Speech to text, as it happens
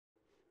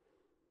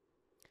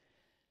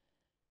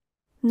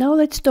Now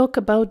let's talk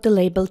about the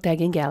label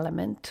tagging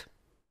element.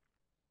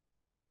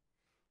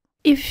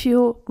 If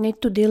you need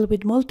to deal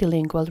with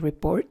multilingual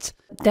reports,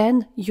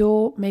 then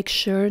you make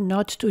sure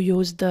not to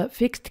use the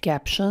fixed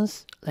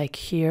captions, like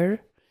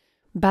here,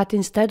 but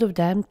instead of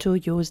them to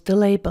use the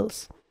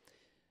labels.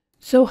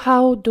 So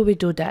how do we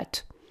do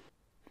that?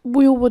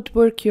 You would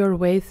work your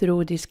way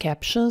through these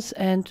captions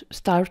and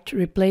start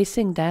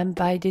replacing them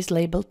by this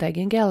label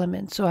tagging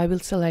element. So I will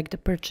select the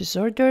purchase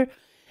order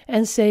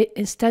and say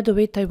instead of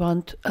it I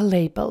want a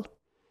label.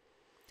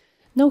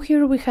 Now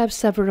here we have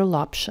several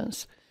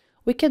options.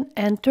 We can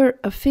enter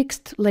a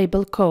fixed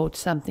label code,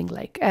 something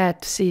like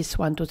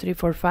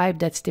 @sys12345,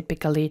 that's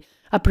typically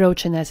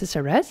approach in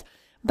SSRS.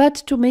 But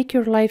to make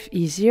your life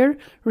easier,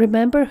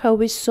 remember how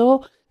we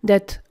saw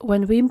that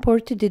when we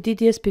imported the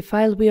DDSP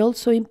file, we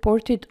also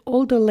imported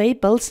all the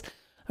labels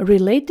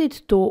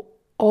related to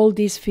all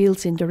these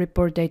fields in the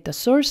report data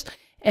source.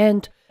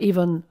 And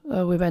even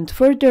we went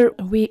further,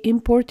 we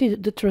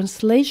imported the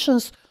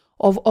translations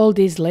of all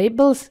these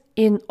labels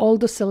in all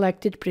the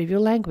selected preview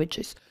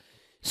languages.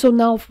 So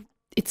now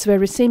it's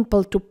very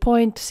simple to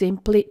point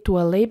simply to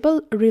a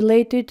label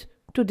related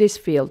to this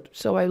field.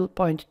 So I will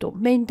point to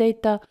main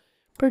data,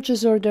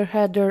 purchase order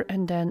header,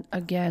 and then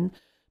again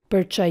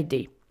purchase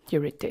ID.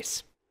 Here it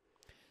is.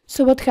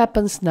 So what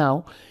happens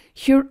now?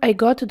 Here I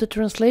got the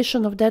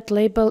translation of that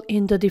label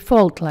in the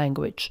default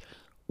language.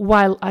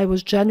 While I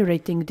was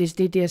generating this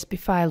DDSP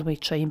file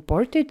which I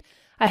imported,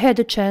 I had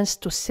a chance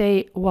to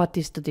say what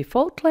is the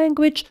default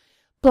language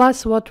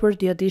plus what were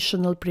the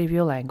additional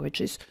preview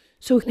languages.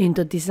 So in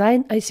the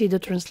design, I see the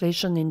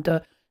translation in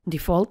the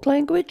default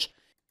language,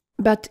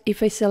 but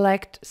if I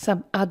select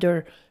some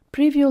other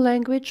preview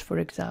language, for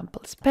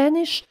example,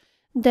 Spanish,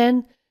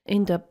 then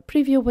in the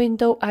preview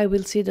window, I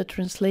will see the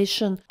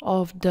translation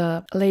of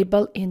the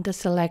label in the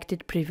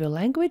selected preview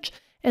language,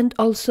 and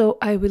also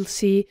I will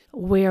see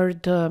where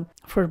the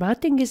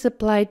formatting is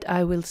applied.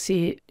 I will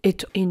see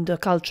it in the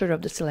culture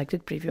of the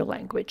selected preview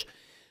language.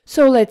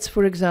 So let's,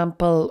 for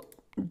example,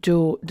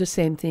 do the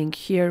same thing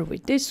here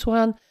with this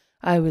one.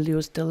 I will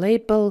use the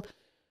label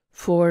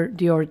for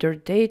the order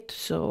date,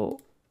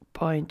 so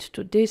point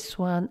to this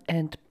one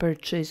and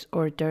purchase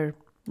order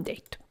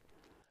date.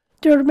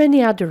 There are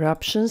many other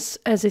options.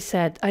 As I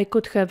said, I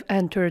could have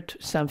entered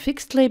some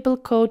fixed label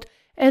code,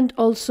 and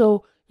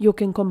also you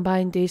can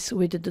combine this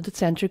with the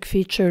Docentric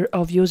feature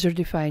of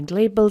user-defined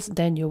labels,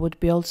 then you would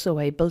be also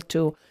able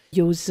to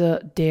use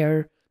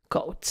their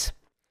codes.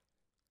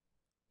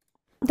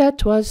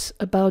 That was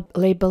about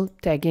label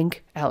tagging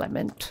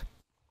element.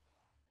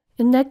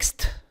 In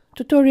next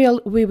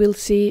tutorial, we will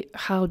see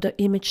how the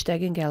image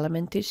tagging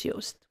element is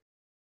used.